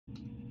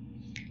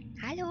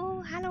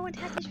Hallo, hallo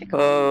und herzlich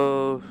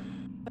willkommen.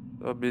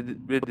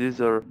 Mit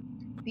dieser.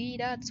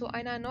 Wieder zu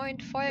einer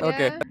neuen Folge.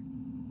 Okay.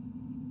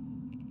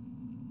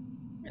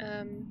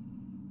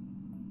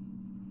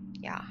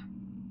 Ja.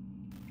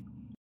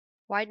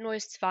 White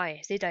Noise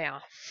 2, seht ihr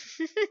ja.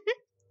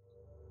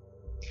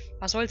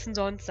 Was soll's denn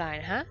sonst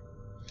sein, hä?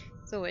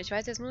 So, ich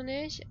weiß jetzt nur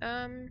nicht,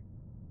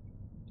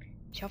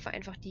 ich hoffe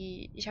einfach,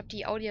 ich habe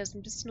die Audios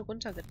ein bisschen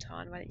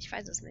runtergetan, weil ich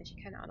weiß es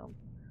nicht, keine Ahnung.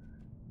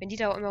 Wenn die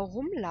da immer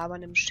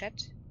rumlabern im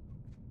Chat.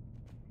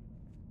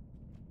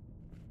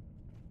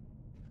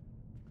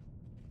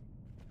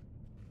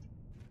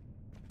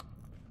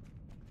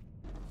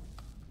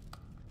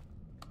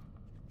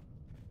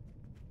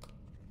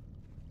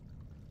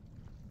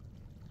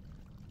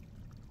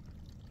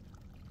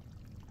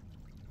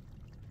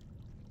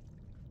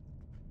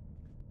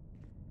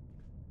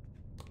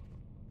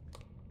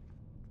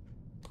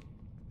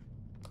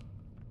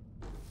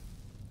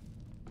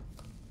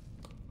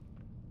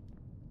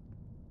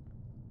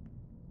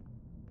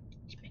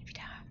 Ich bin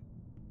wieder...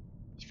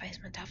 Ich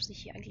weiß, man darf sich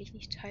hier eigentlich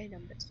nicht teilen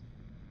damit.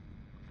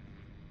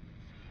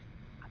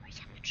 Aber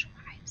ich habe jetzt schon mal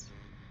eins.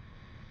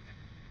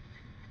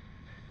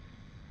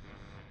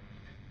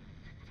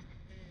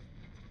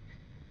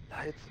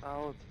 Lights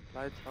out,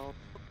 lights out.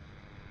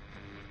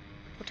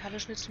 Brutale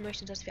Schnitzel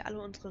möchte, dass wir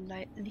alle unsere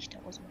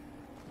Lichter ausmachen.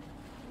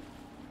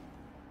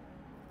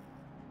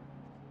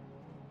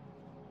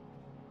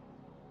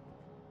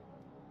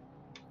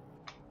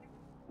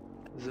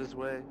 This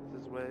way,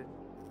 this way.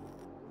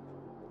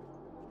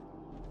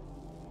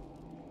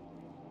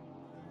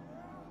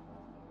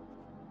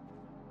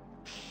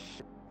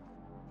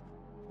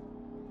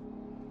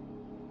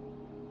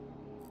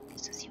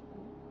 Ist das hier oben?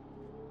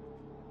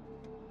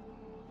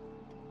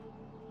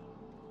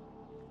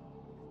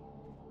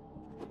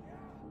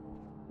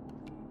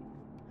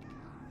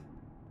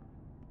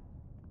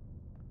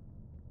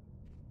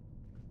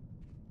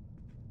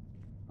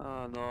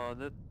 Oh no,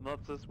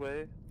 not this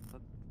way.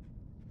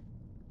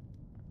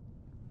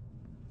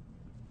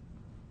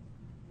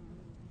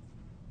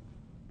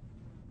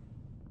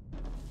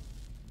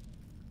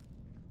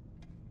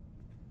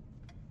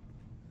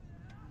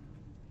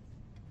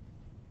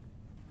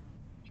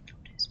 Ich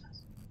glaube, da ist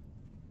was.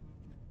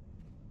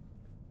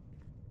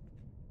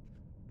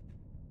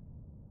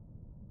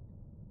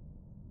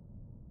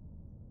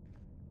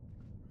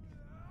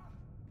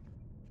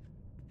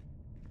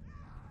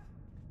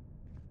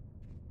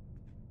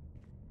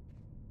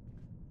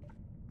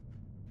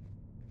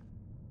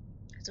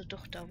 Also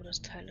doch da, wo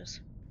das Teil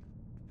ist.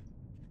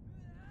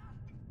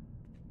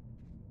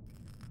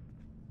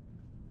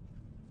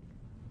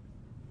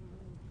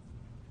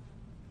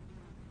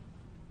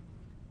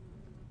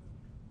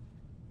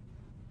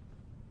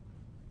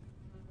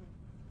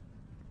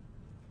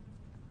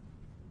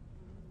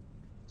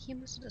 Hier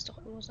müsste das doch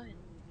irgendwo sein.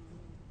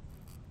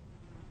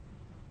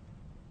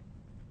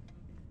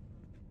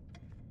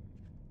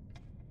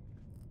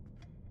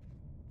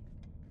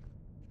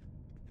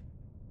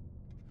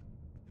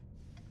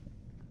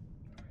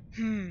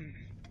 Hm.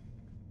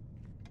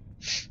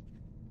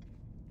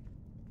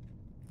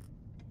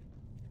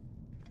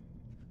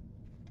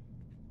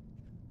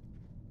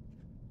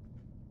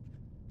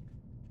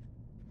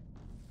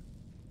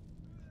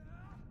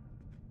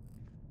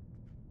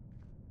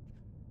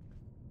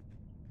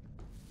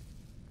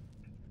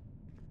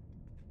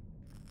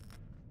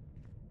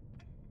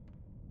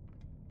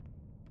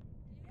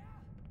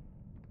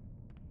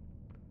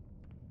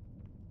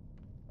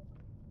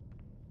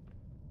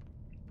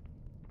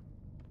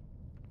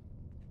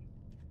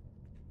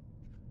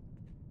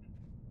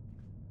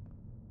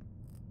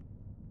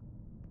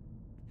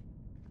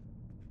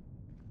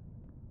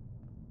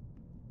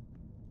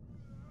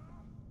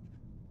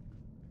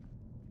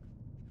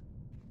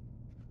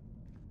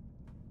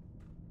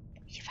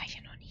 Hier war ich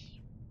ja noch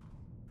nie.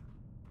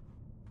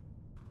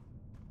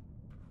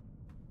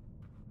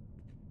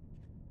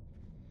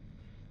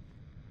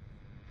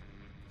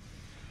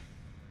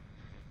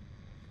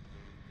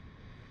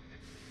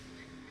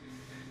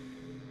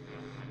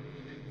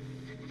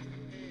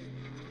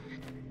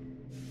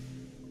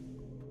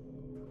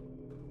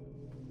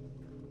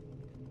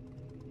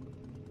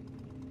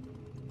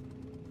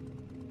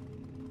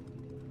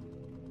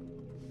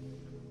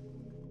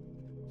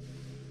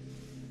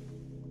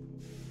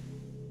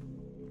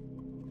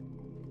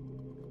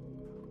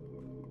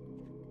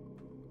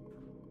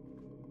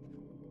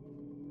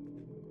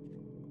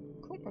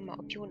 Gucken wir mal,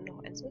 ob hier unten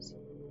noch eins ist.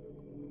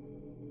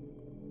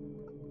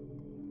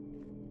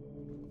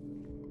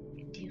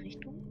 In die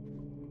Richtung.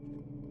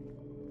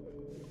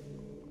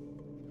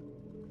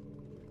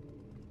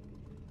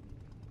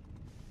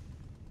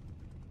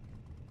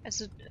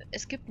 Also,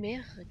 es gibt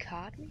mehrere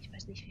Karten. Ich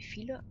weiß nicht, wie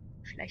viele.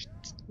 Vielleicht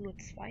nur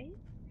 2.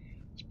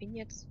 Ich bin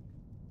jetzt...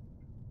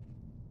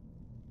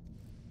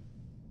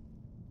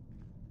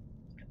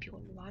 Ich glaube, hier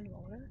unten waren wir,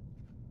 oder?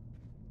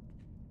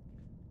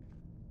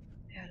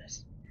 Ja,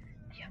 das...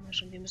 Die haben wir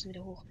schon. Wir müssen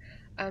wieder hoch.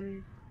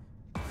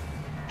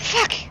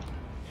 Fuck!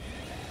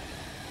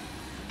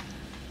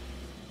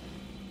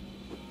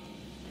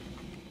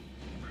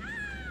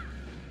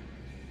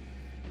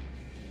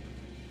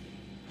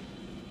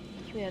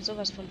 Ich bin ja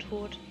sowas von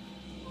tot.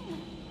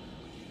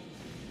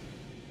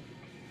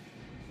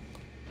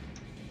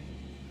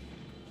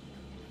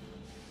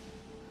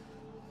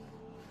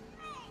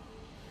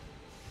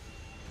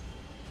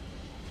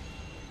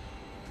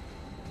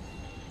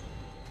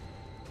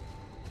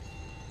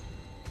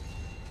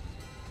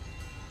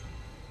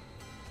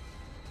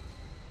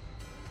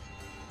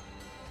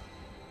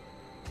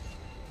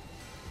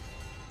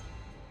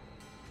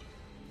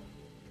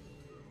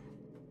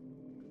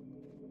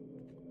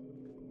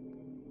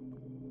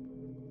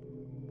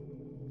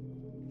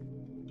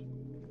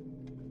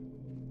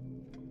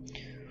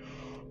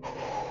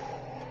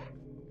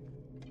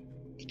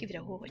 Ich gehe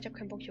wieder hoch. Ich habe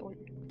keinen Bock hier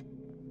unten.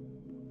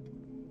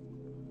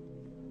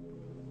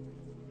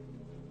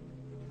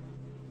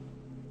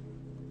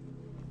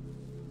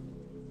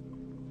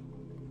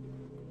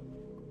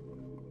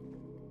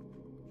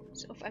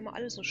 Ist auf einmal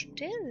alles so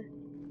still.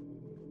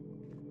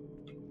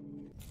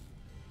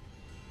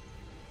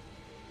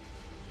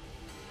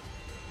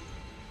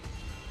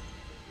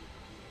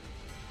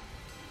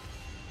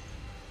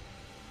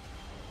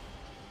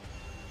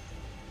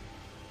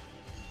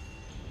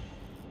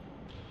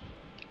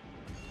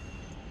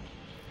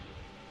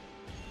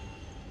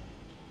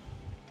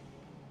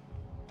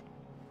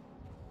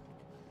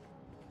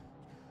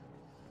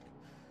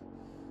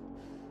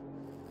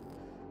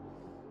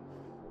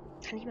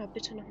 Kann ich mal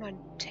bitte nochmal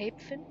ein Tape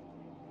finden?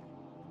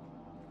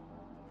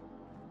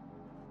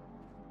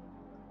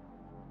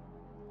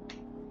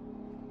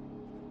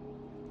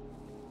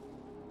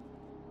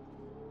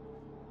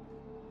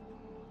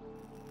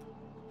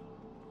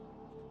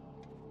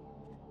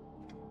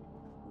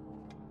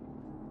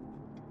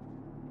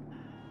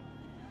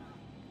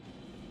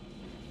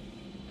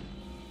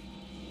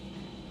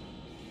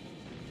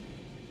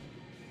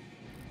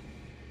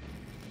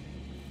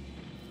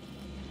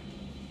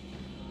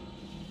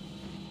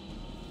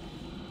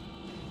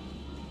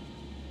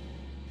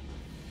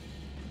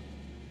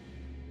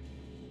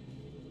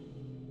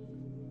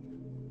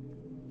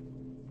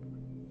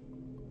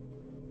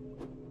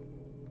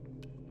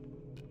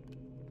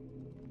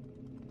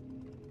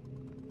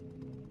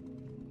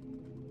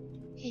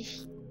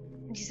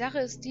 Die Sache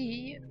ist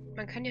die,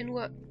 man kann ja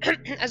nur,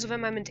 also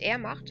wenn man mit R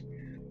macht,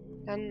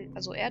 dann,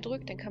 also R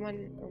drückt, dann kann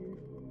man,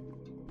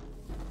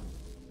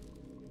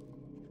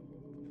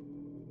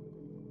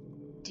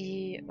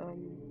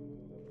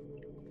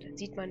 dann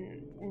sieht man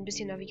ein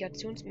bisschen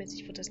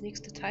navigationsmäßig, wo das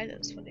nächste Teil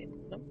ist von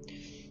denen, ne?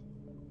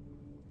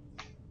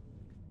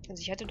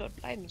 Also ich hätte dort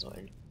bleiben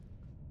sollen.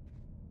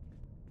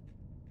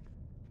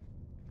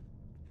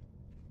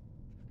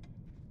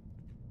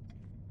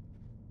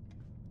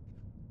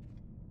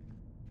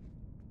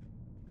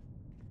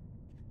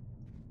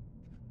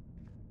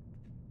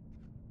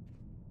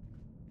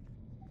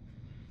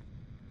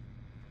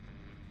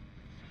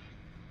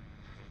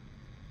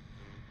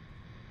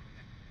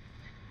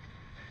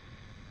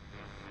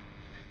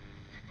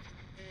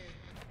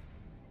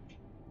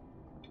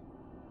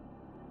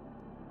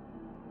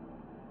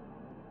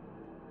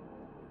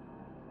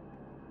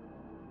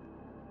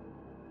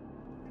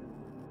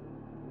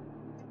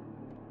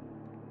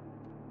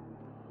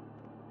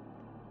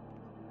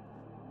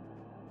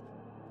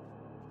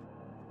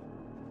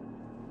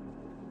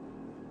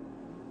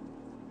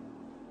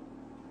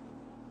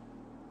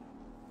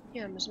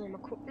 Ja, müssen wir mal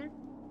gucken,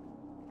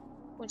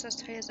 wo uns das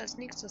Teil jetzt als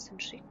nächstes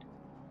hinschickt.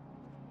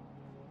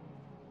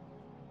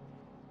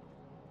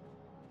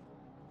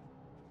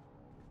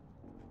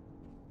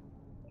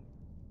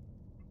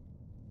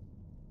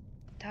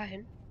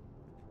 Dahin.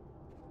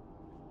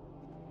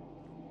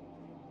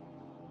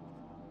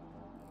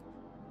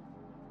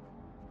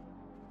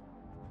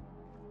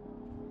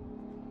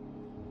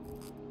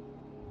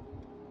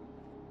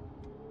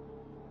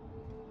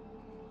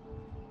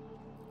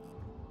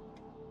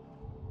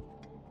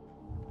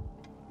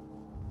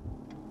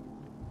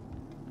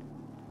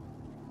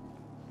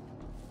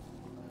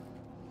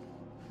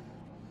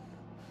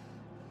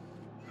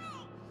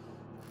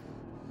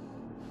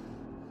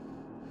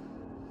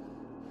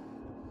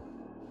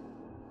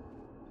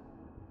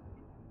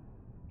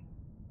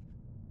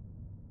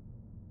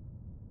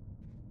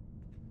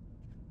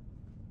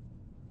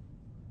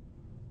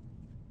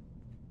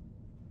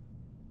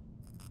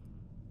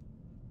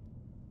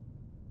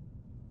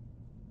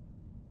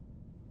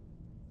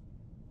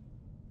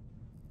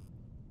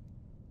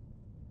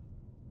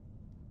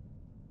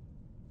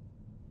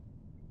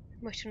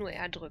 Ich möchte nur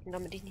R drücken,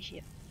 damit ich nicht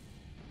hier.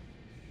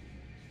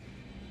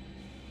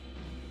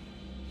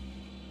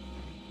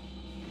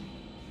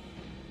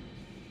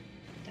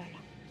 Da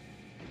lang.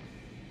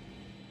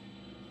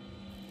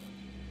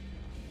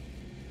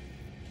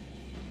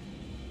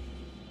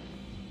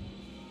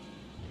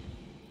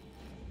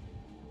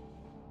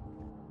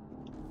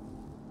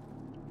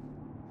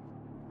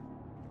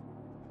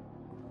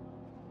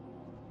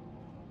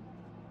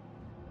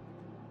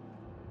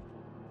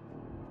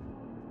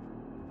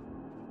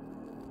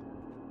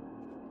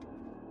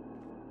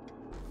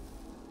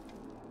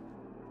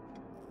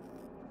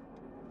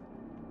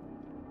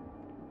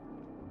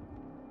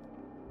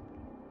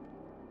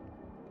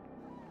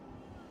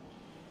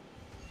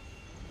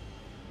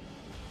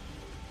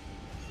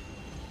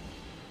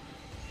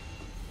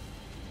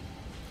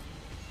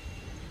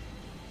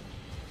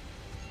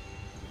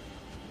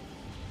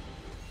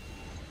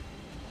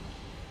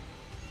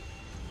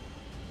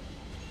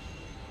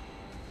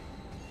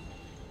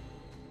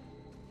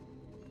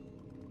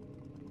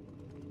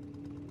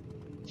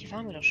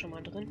 waren wir doch schon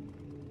mal drin.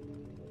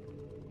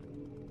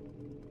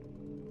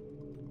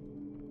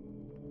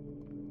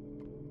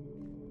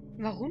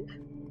 Warum?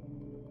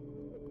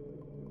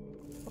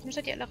 Warum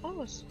seid ihr alle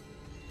raus?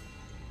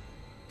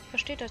 Ich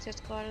verstehe das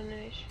jetzt gerade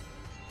nicht.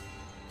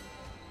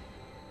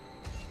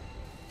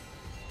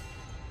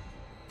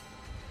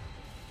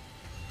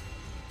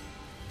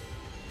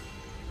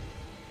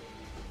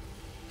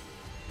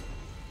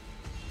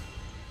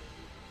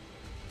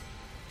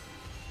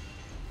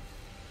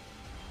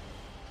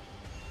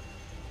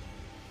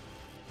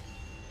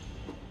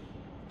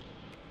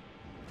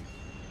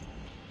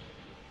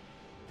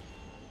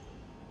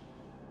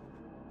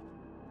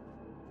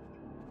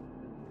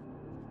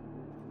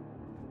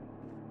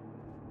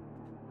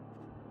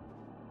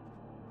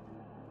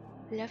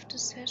 Left a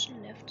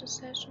Session, left a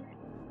Session.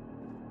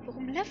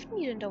 Warum leften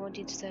die denn dauernd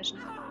die Session?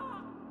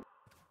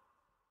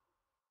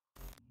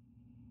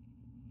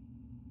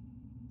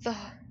 So.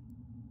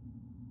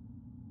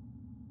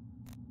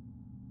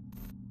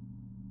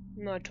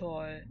 Na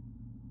toll.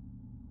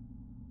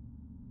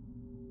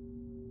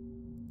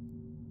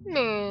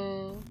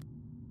 Nö.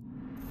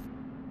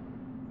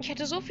 Ich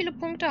hätte so viele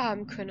Punkte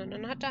haben können.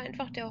 Dann hat da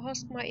einfach der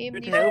Host mal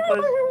eben die... Help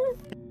us.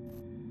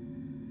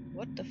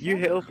 What the fuck? You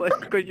help us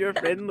because you're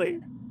friendly.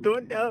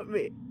 Don't help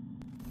me.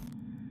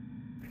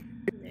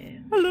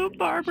 Nee. Hello,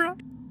 Barbara.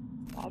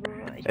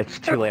 Barbara, It's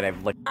too late,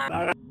 I've looked.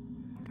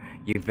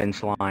 You've been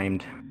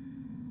slimed.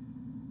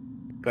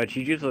 God,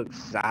 she just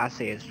looks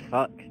sassy as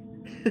fuck.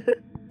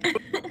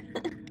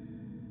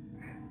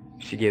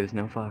 She gives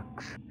no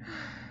fucks.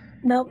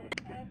 Nope.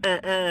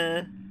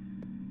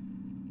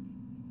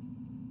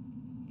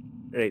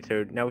 Right,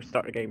 so now we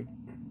start the game.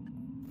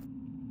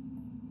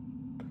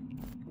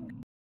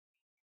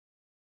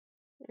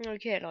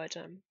 Okay,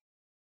 Leute.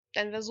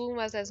 Dann versuchen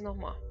wir es jetzt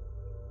nochmal.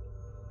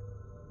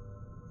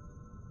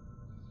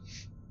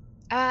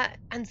 Aber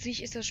an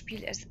sich ist das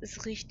Spiel, es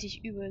ist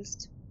richtig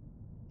übelst.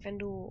 Wenn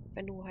du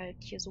halt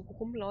hier so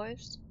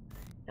rumläufst.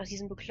 Nach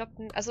diesem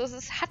bekloppten... Also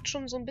es hat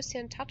schon so ein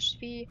bisschen Touch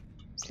wie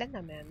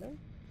Slenderman, ne?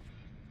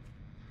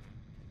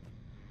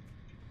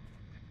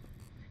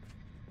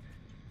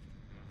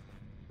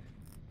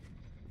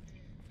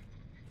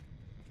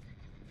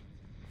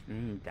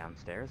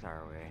 Downstairs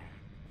are we?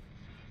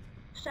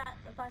 Shut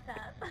the fuck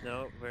up.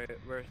 No, we're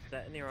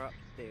sitting here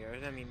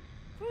upstairs. I mean,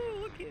 oh,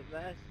 look at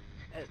this.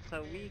 It's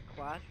a wee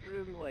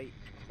classroom, like.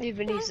 Ich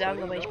will nicht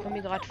sagen, aber ich komme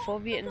mir gerade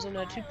vor wie in so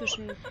einer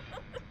typischen...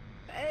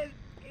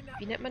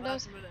 Wie nennt man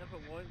das?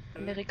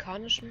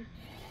 Amerikanischen?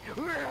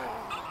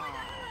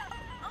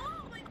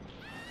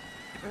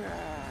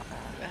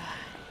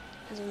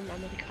 In so einem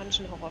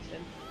amerikanischen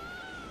Horrorfilm.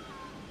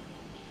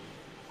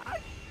 I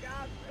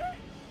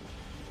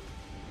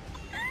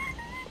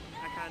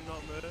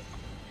cannot move.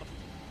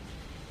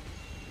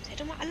 Seid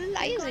doch mal alle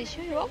leise, ich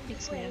höre überhaupt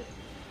nichts mehr.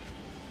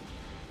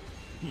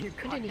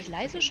 Könnt ihr nicht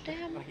leise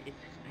sterben?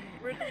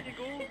 Where did you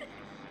go?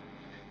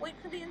 Wait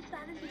for the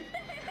insanity.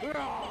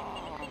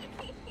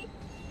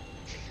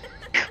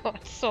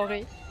 Gott,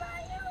 sorry.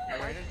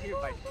 Where did you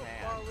by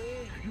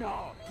chance?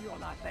 No, you will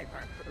not save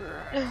her.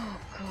 Oh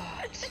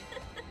Gott.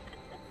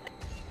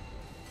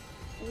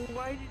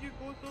 Why did you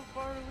go so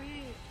far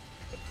away?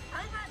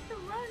 I had to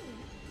run.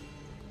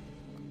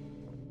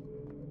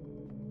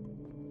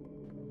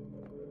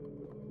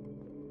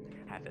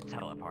 I have to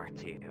teleport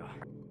to you.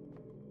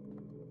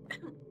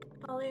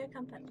 Follow your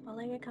compass.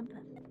 Follow your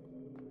compass.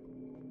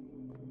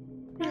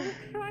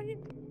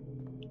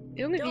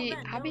 Irgendwie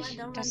habe ich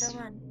das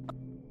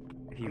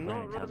If you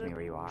run, it tells me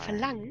where you are.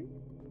 Verlangen,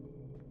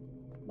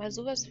 mal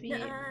sowas wie, No,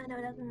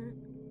 it doesn't.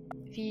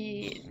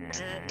 wie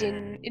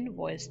den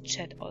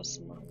Invoice-Chat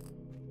auszumachen.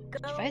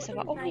 Ich weiß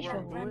aber auch nicht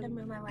warum.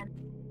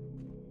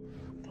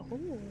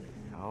 Warum?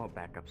 Oh,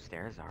 back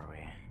upstairs are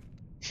we?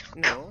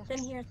 No.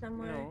 It's in here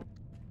somewhere. No.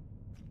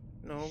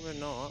 No, we're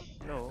not.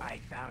 No. I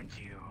found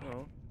you.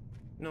 No.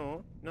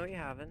 No. No, you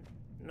haven't.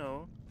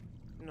 No.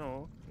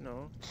 No.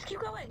 No. Just keep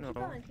going. No. Keep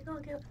going. Keep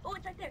going. Keep going. Oh,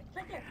 it's right there. It's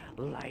right there.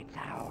 Lights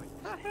out.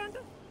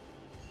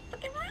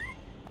 Look at that.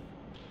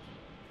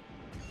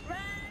 Run,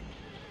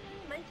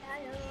 my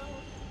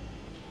child.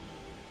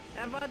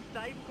 Everyone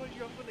died because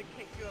you're gonna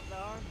kick you up the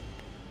arm.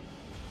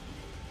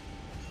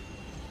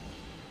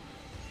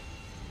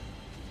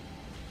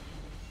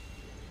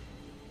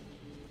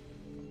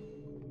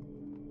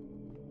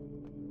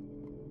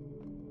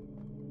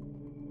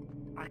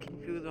 I can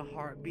feel the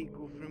heartbeat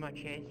go through my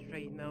chest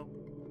right now.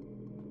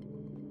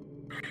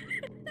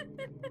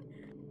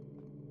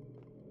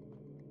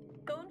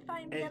 Go and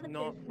find the It's other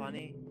not person.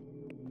 funny.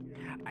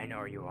 I know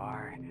where you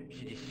are.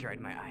 She destroyed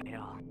my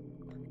idol.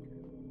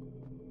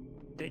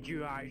 Did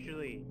you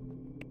actually?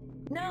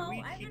 No,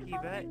 wee I've been cheeky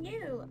following bitch.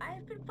 you.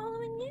 I've been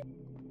following you.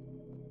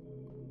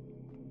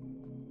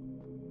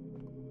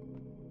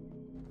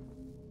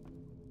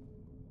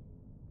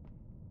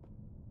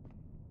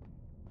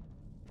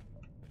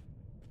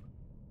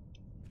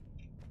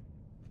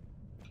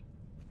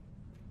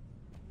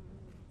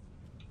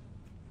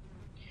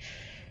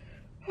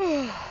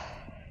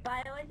 But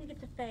I always think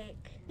it's a fake.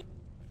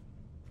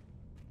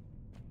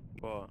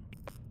 What?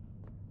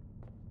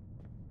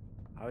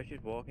 was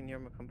just walking here,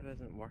 my compass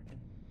isn't working.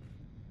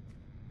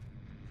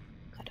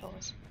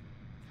 Geradeaus.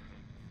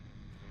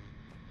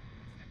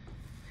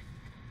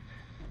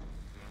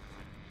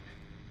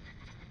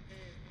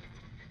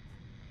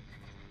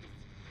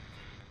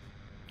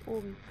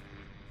 Oben.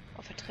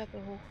 Auf der Treppe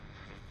hoch.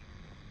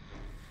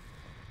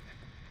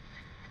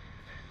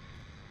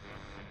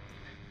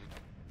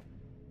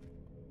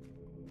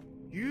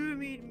 You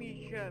made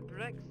me shit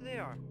bricks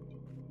there.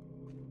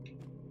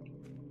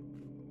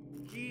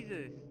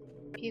 Jesus.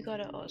 Hier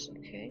geradeaus,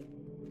 okay.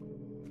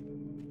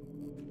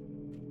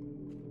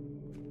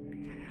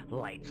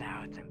 Lights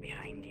out and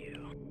behind you.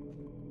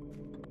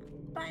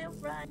 Fire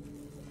run.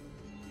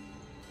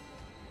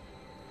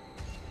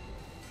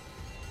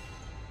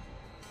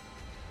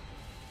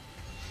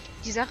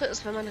 Die Sache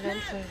ist, wenn man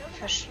rennt,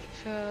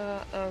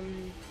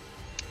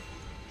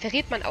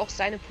 verrät man auch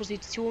seine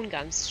Position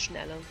ganz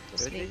schneller.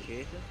 Deswegen,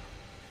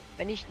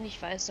 wenn ich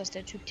nicht weiß, dass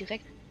der Typ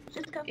direkt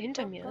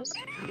hinter mir ist,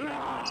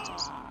 ist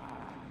das.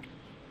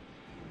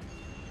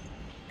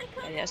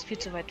 Ja, der ist viel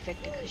zu weit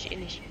weg, den krieg ich eh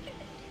nicht.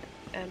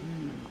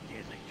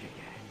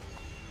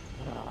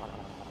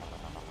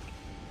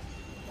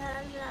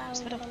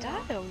 Das war doch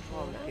da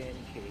irgendwo, ne?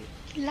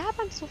 Die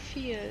labern zu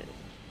viel.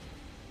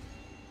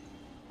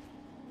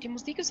 Die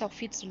Musik ist auch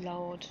viel zu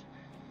laut.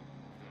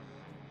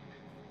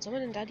 Soll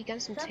man denn da die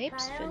ganzen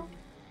Tapes finden?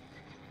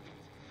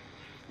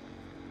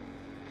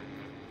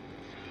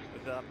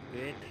 What's up,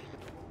 bitch?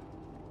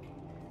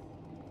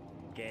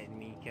 Getting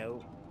me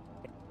killed.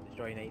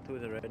 Destroying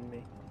ATOs around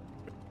me.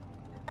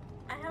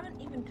 I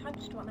haven't even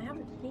touched one. I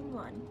haven't seen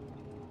one.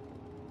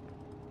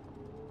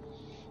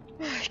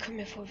 Ich komme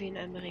mir vor wie in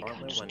einem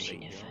amerikanischen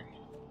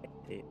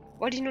Teenyhorrorfilm.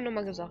 Wollte ich nur noch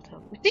mal gesagt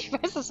haben. Ich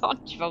weiß es auch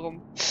nicht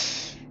warum.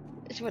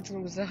 Ich wollte es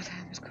nur gesagt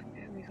haben. Es kommt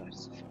mir irgendwie gerade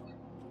so vor.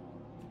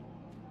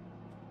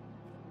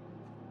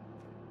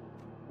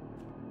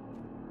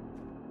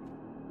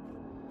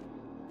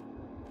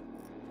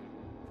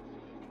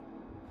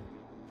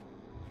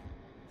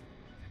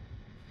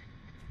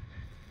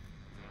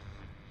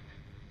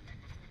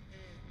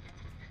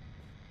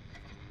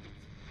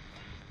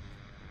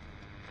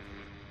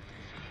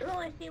 Oh,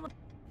 I see one.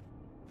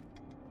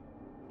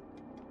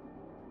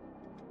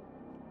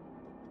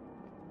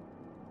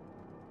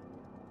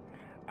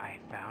 I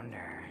found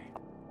her.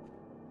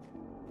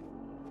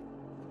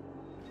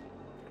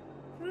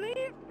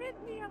 Leave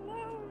me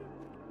alone!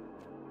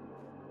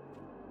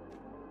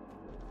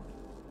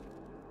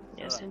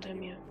 Er ist hinter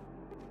mir.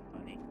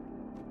 Funny.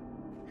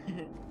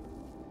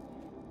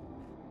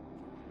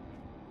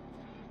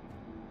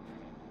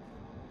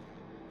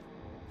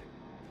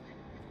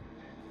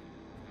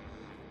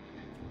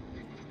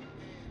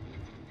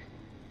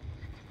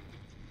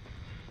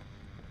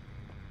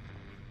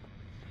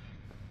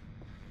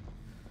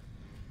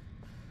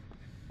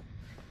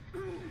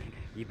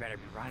 You better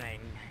be running.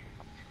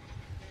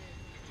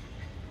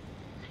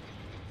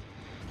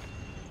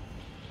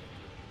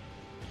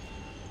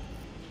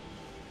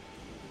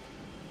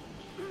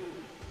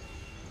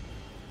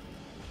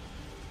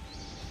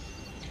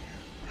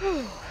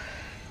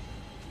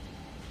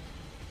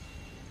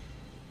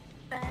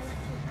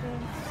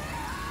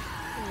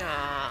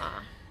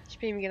 Na, ich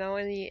bin ihm genau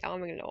in die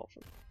Arme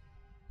gelaufen.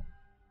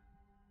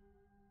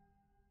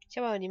 Ich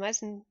habe aber die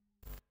meisten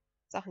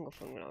Sachen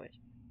gefunden, glaube ich.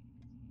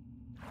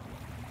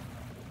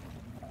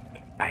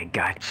 I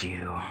got you.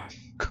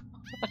 Gott,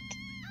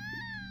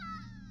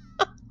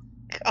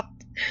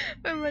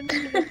 wenn man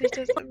hört sich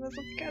das immer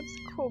so ganz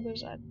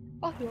komisch an.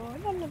 Ach ja,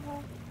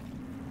 lalala.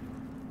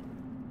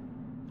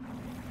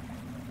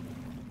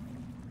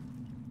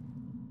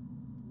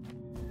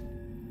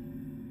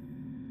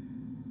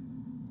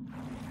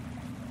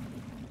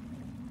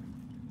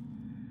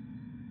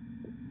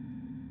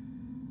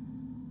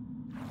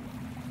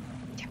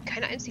 Ich habe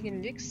keinen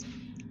einzigen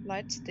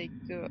Lightstick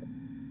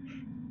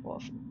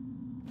geworfen.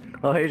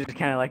 Well, you're just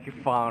kind of like you're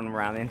following him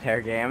around the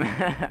entire game.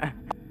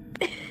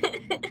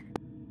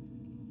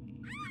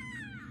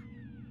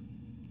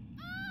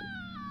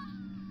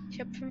 Ich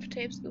habe 5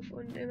 Tapes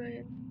gefunden,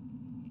 immerhin.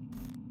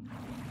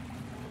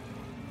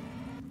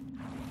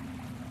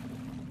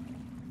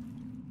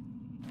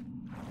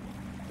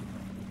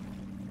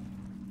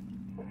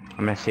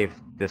 I'm gonna see if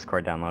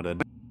Discord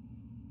downloaded.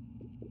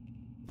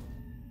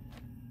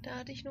 Da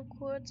hatte ich nur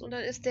kurz und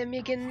dann ist der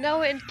mir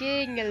genau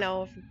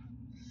entgegengelaufen.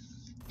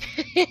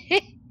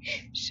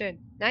 Schön.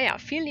 Naja,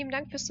 vielen lieben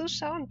Dank fürs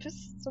Zuschauen.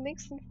 Bis zur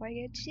nächsten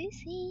Folge.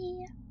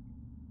 Tschüssi.